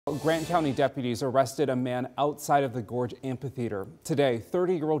Grant County deputies arrested a man outside of the Gorge Amphitheatre. Today,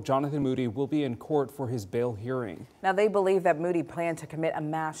 30-year-old Jonathan Moody will be in court for his bail hearing. Now, they believe that Moody planned to commit a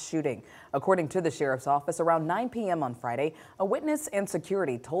mass shooting. According to the sheriff's office, around 9 p.m. on Friday, a witness and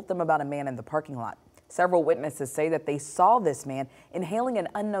security told them about a man in the parking lot. Several witnesses say that they saw this man inhaling an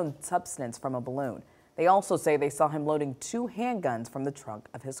unknown substance from a balloon. They also say they saw him loading 2 handguns from the trunk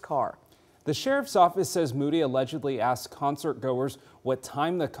of his car. The sheriff's office says Moody allegedly asked concert goers what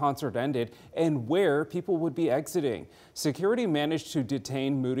time the concert ended and where people would be exiting. Security managed to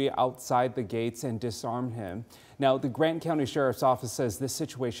detain Moody outside the gates and disarm him. Now, the Grant County Sheriff's Office says this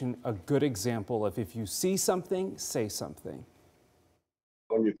situation a good example of if you see something, say something.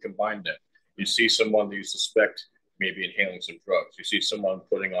 When you combine them, you see someone that you suspect may be inhaling some drugs. You see someone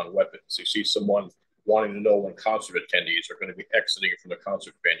putting on weapons. You see someone wanting to know when concert attendees are going to be exiting from the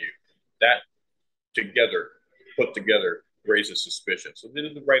concert venue. That together, put together, raises suspicion. So they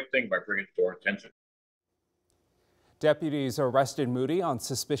did the right thing by bringing it to our attention. Deputies arrested Moody on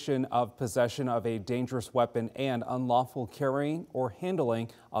suspicion of possession of a dangerous weapon and unlawful carrying or handling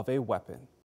of a weapon.